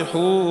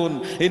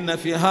الصالحون إن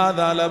في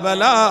هذا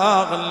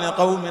لبلاغا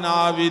لقوم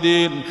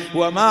عابدين.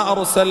 وما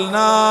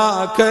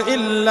أرسلناك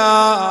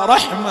إلا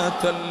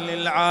رحمة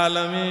للعالمين.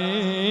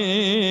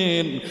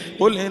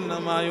 قل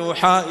إنما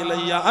يوحى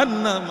إلي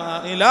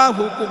أنما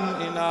إلهكم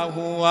إله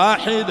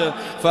واحد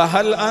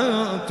فهل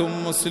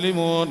أنتم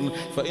مسلمون؟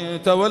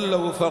 فإن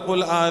تولوا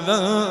فقل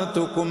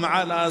آذنتكم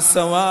على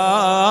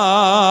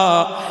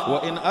سواء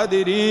وإن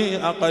أدري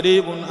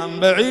أقريب أم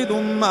بعيد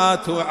ما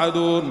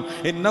توعدون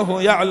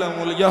إنه يعلم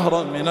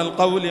الجهر من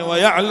القول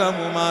ويعلم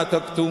ما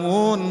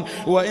تكتمون.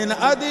 وإن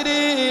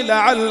أدري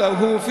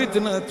لعله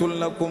فتنة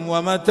لكم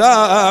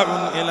ومتاع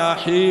إلى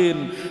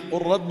حين.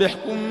 قل رب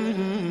احكم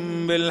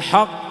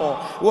بالحق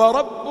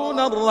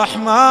وربنا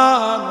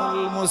الرحمن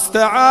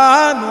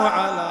المستعان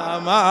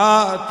على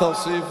ما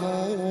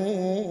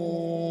تصفون.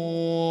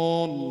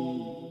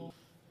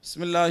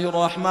 بسم الله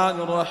الرحمن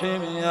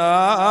الرحيم.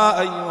 يا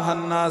أيها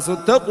الناس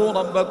اتقوا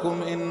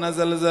ربكم إن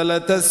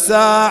زلزلة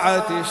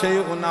الساعة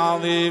شيء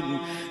عظيم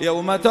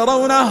يوم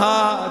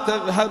ترونها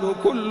تذهل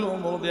كل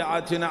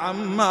مرضعة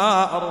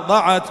عما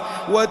أرضعت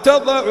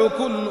وتضع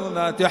كل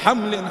ذات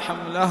حمل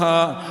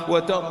حملها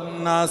وترى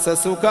الناس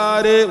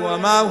سكاري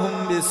وما هم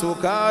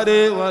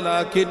بسكاري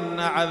ولكن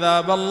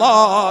عذاب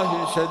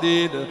الله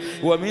شديد.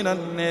 ومن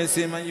الناس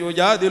من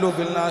يجادل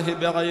في الله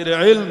بغير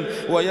علم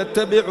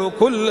ويتبع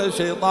كل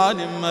شيطان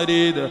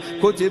مريد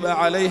كتب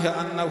عليه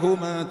أنه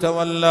من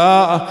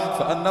تولاه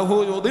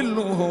فأنه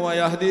يضله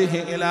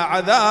ويهديه إلى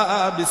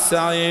عذاب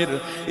السعير.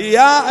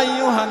 يا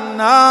أيها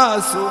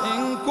الناس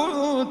إن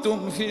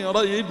كنتم في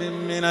ريب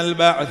من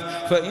البعث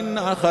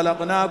فإنا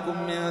خلقناكم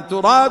من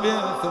تراب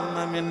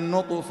ثم من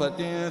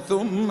نطفة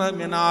ثم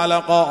من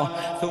علقة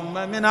ثم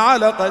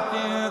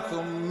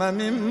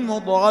من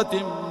مضغة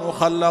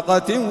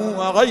مخلقة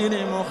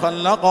وغير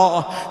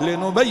مخلقة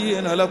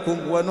لنبين لكم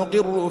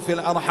ونقر في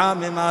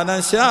الأرحام ما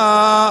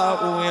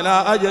نشاء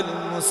إلى أجل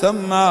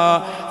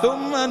مسمى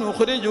ثم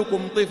نخرجكم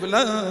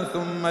طفلا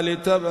ثم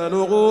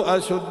لتبلغوا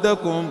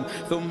أشدكم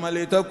ثم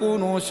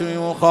لتكونوا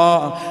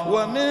شيوخا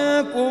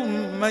ومنكم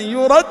من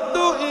يرد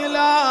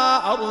إلى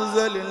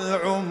أرذل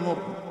العمر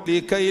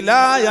لكي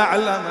لا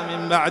يعلم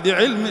من بعد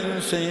علم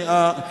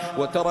شيئا.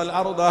 وترى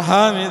الأرض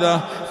هامدة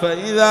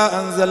فإذا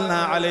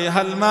أنزلنا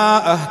عليها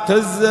الماء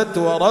اهتزت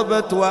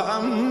وربت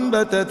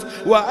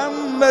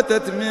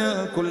وأنبتت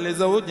من كل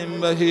زوج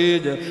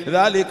بهيج.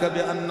 ذلك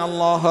بأن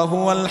الله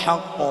هو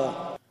الحق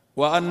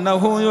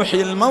وأنه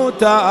يحيي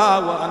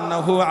الموتى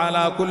وأنه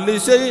على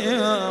كل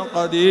شيء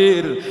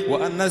قدير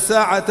وأن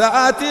الساعة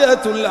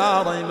آتية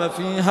لا ريب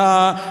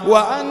فيها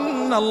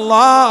وأن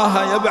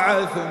الله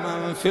يبعث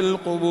من في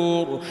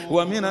القبور.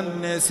 ومن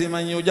الناس من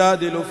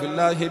يجادل في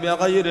الله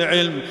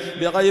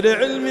بغير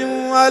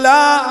علم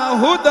ولا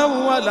هدى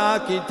ولا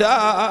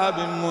كتاب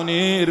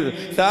منير.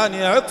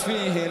 ثاني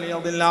عطفه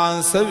ليضل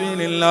عن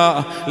سبيل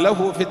الله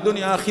له في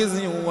الدنيا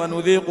خزي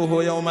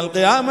ونذيقه يوم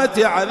القيامة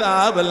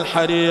عذاب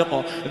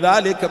الحريق.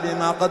 ذلك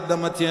بما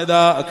قدمت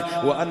يداك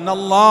وأن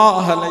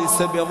الله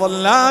ليس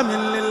بظلام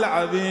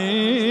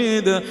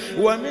للعبيد.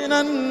 ومن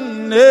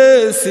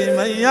الناس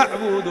من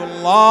يعبد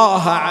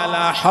الله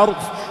على حرف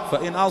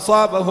فإن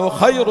أصابه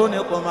خير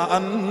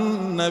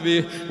اطمأن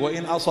به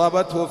وإن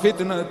أصابته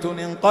فتنة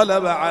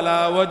انقلب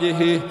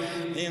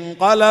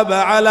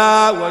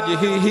على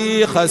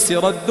وجهه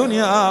خسر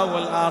الدنيا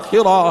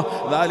والآخرة.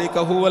 ذلك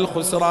هو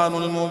الخسران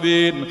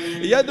المبين.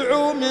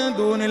 يدعو من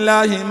دون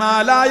الله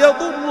ما لا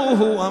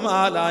يضره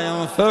وما لا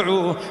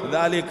ينفعه.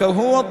 ذلك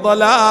هو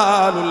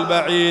الضلال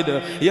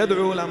البعيد.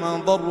 يدعو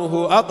لمن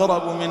ضره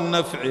أقرب من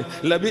نفعه.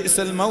 لبئس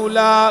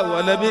المولى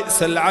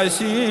ولبئس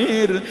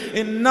العشير.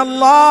 إن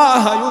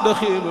الله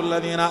يدخل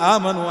الذين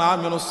آمنوا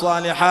وعملوا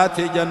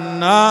الصالحات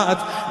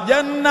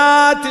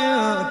جنات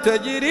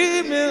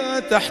تجري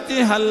من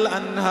تحتها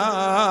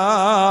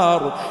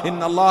الأنهار.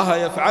 إن الله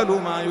يفعل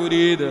ما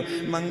يريد.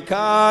 من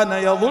كان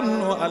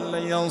يظن أن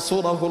لن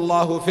ينصره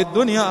الله في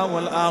الدنيا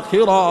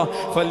والآخرة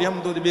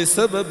فليمدد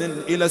بسبب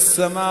إلى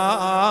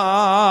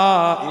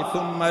السماء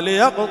ثم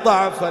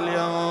ليقطع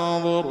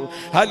فلينظر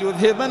هل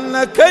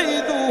يذهبن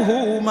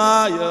كيده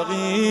ما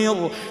يغيظ.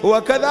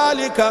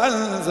 وكذلك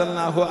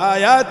أنزلناه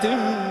آيات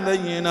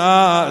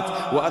بينات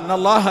وأن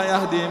الله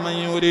يهدي من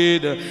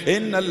يريد.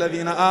 إن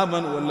الذين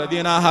آمنوا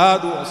والذين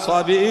هادوا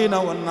والصابئين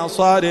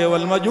والنصارى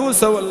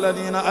والمجوس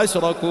والذين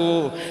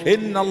أشركوا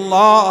إن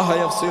الله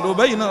يفصل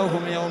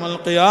بينهم يوم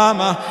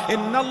القيامة.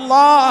 إن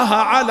الله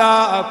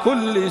على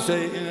كل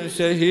شيء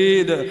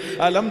شهيد.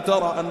 ألم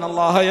تر أن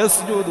الله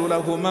يسجد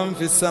له من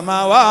في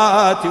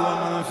السماوات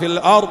ومن في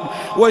الأرض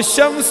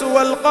والشمس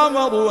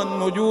والقمر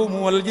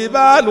والنجوم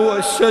والجبال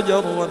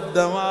والشجر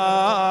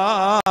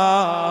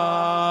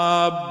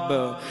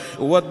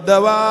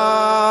والدواب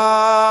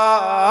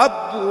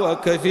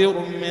وكثير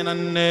من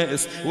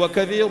الناس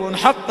وكثير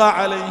حق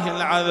عليه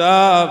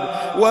العذاب.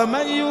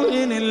 ومن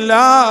يهن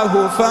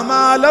الله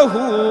فما له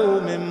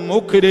من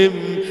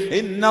مكرم.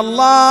 إن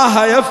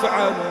الله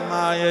يفعل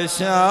ما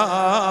يشاء.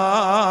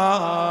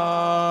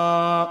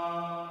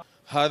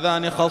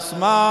 هذان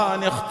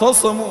خصمان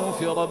اختصموا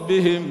في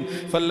ربهم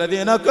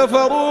فالذين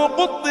كفروا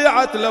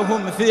قطعت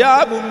لهم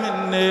ثياب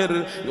من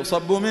نار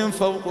يصب من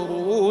فوق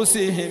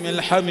رؤوسهم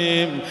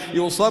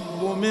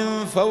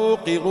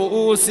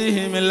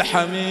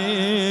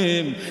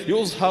الحميم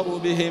يصهر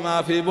به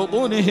ما في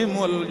بطونهم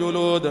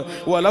والجلود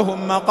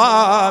ولهم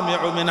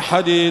مقامع من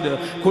حديد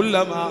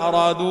كلما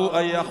أرادوا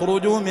أن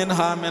يخرجوا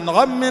منها من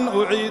غم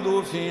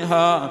أعيدوا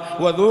فيها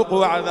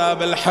وذوقوا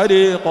عذاب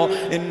الحريق.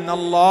 إن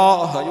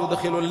الله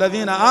يدخل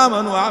الذين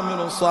آمنوا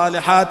وعملوا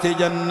الصالحات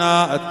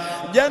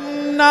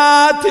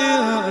جنات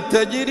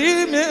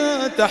تجري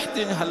من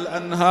تحتها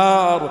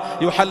الأنهار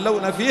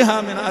يحلون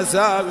فيها من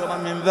أساور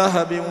من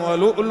ذهب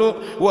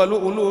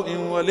ولؤلؤ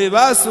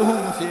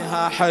ولباسهم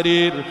فيها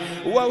حرير.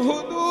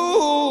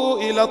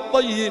 وهدوا إلى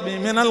الطيب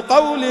من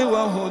القول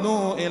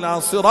وهدوا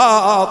إلى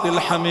صراط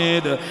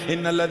الحميد.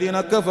 إن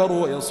الذين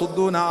كفروا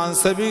يصدون عن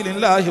سبيل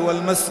الله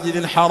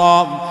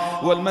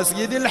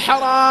والمسجد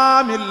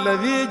الحرام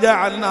الذي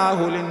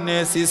جعلناه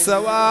للناس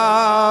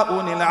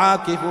سواء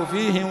العاكف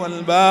فيه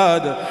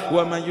والباد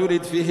ومن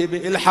يرد فيه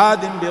بإلحاد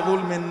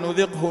بظلم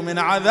نذقه من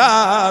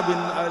عذاب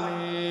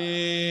أليم.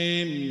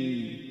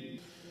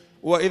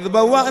 وإذ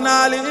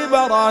بوأنا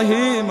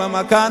لإبراهيم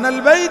مكان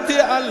البيت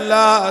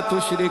ألا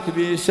تشرك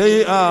بي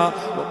شيئا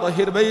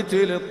وطهر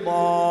بيتي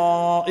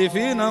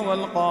للطائفين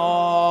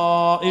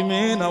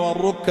والقائمين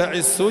والركع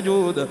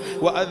السجود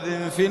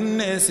وأذن في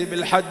الناس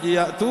بالحج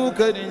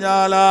يأتوك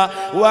رجالا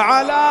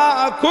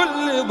وعلى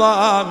كل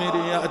ضامر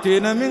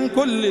يأتين من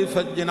كل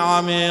فج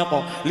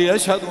عميق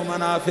ليشهدوا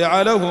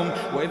منافع لهم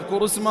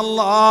واذكروا اسم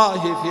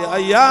الله في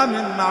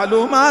أيام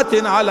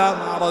معلومات على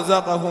ما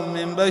رزقهم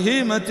من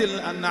بهيمة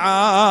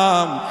الأنعام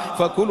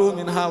فكلوا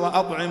منها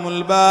وأطعموا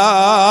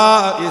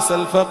البائس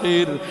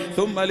الفقير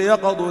ثم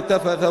ليقضوا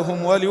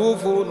تفثهم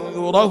وليوفوا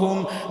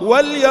نذورهم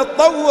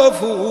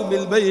وليطوفوا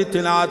بالبيت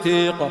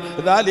العتيق.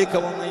 ذلك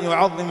ومن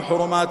يعظم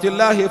حرمات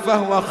الله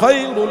فهو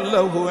خير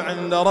له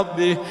عند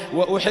ربه.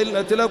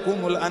 وأحلت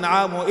لكم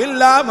الأنعام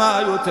إلا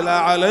ما يتلى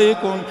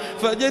عليكم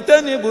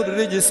فاجتنبوا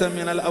الرجس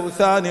من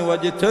الأوثان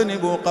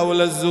واجتنبوا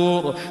قول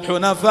الزور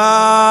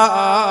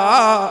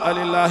حنفاء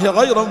لله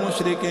غير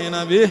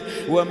مشركين به،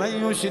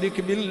 ومن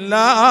يشرك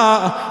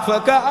بالله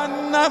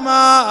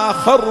فكأنما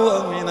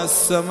خر من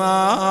السماء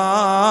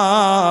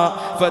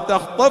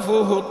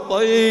فتخطفه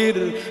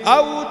الطير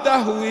أو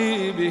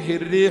تهوي به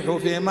الريح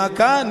في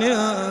مكان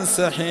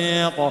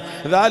سحيق.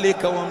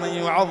 ذلك ومن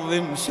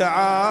يعظم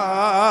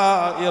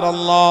شعائر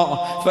الله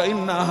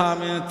فإنها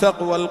من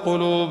تقوى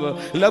القلوب.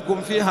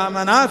 لكم فيها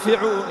منافع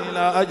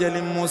إلى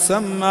أجل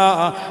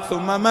مسمى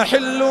ثم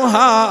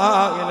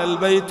محلها إلى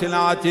البيت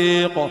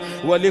العتيق.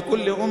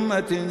 ولكل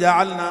أمة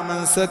جعلنا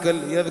منسكا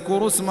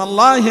ليذكروا اسم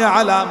الله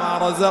على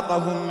ما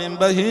رزقهم من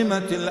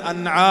بهيمة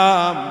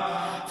الأنعام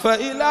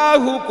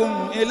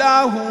فإلهكم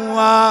إله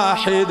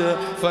واحد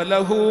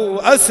فله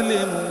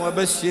أسلموا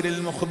وبشر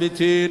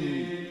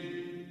المخبتين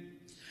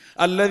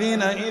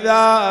الذين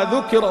إذا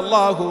ذكر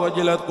الله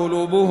وجلت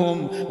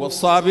قلوبهم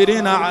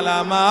والصابرين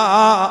على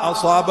ما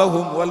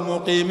أصابهم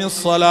والمقيم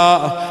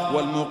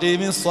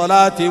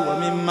الصلاة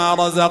ومما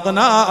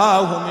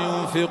رزقناهم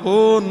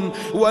ينفقون.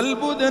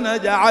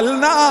 والبدن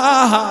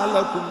جعلناها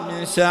لكم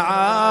من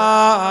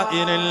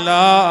شعائر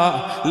الله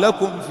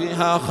لكم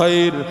فيها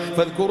خير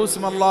فاذكروا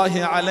اسم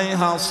الله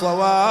عليها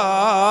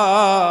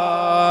صواف.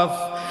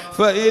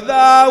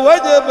 فإذا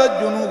وجبت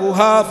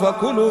جنوبها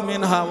فكلوا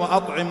منها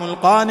وأطعموا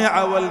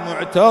القانع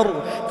والمعتر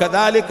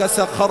كذلك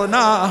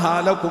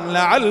سخرناها لكم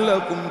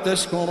لعلكم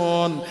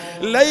تشكرون.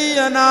 لن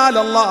ينال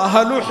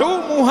الله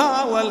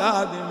لحومها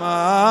ولا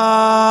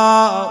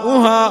دماؤها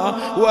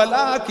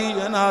ولكن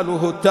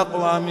يناله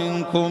التقوى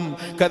منكم.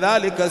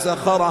 كذلك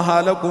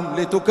سخرها لكم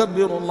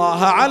لتكبروا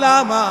الله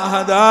على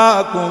ما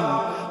هداكم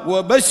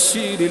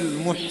وبشر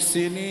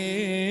المحسنين.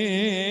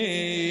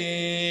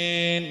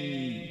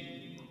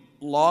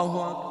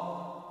 الله أكبر.